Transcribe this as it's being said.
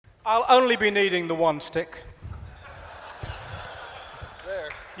I'll only be needing the one stick. There.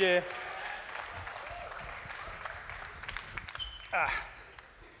 Yeah. Ah.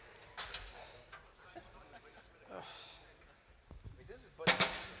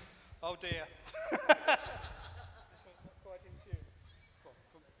 Oh dear. This one's not quite in tune. Well,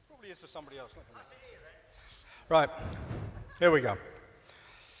 probably is for somebody else. Not for me. Right. Here we go.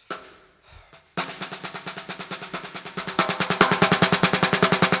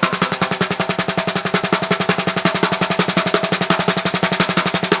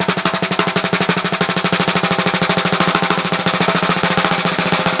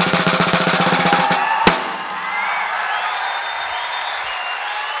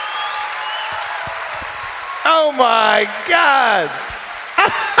 Oh my God!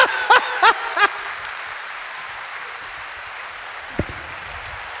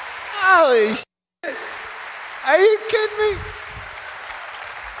 Holy shit! Are you kidding me?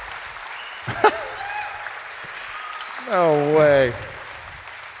 No way.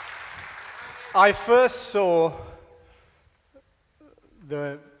 I first saw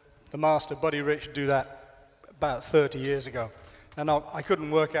the master, Buddy Rich, do that about 30 years ago. And I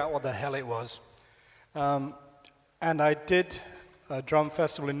couldn't work out what the hell it was. And I did a drum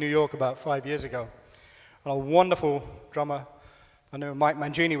festival in New York about 5 years ago. And a wonderful drummer, I know Mike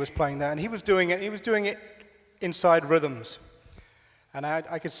Mangini, was playing there, and he was doing it inside rhythms. And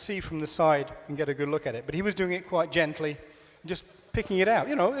I could see from the side and get a good look at it. But he was doing it quite gently, just picking it out.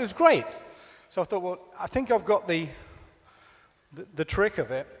 You know, it was great. So I thought, well, I think I've got the trick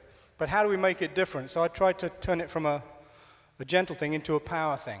of it, but how do we make it different? So I tried to turn it from a gentle thing into a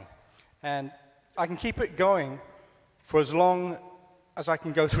power thing. And I can keep it going for as long as I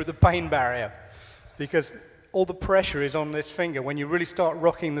can go through the pain barrier, because all the pressure is on this finger. When you really start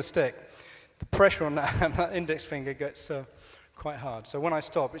rocking the stick, the pressure on that index finger gets quite hard. So when I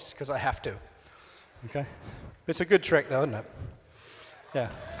stop, it's because I have to. Okay? It's a good trick, though, isn't it? Yeah.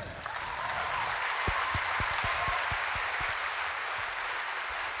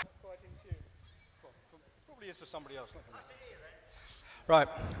 Quite in tune. Well, probably is for somebody else, not for me. Right.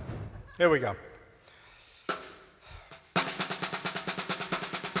 Here we go.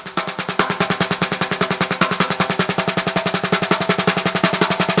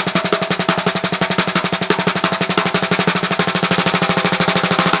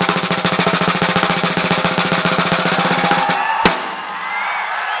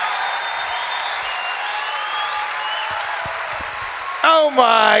 Oh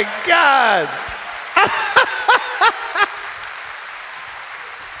my God!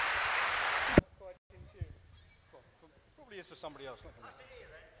 Probably is for somebody else, not for me.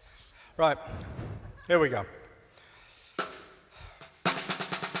 Right, here we go.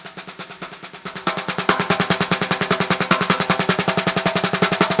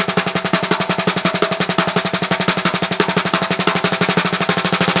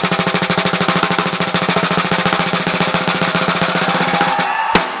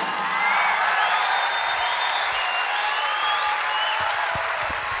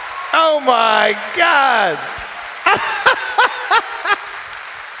 Oh my God!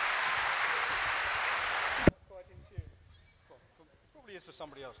 Quite in tune. Well, probably is for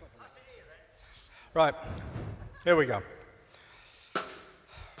somebody else, not for me. Right, here we go.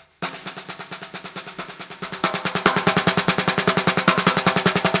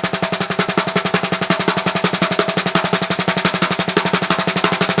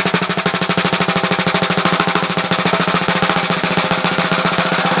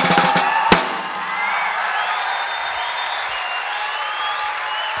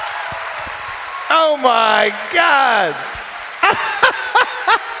 Oh my God!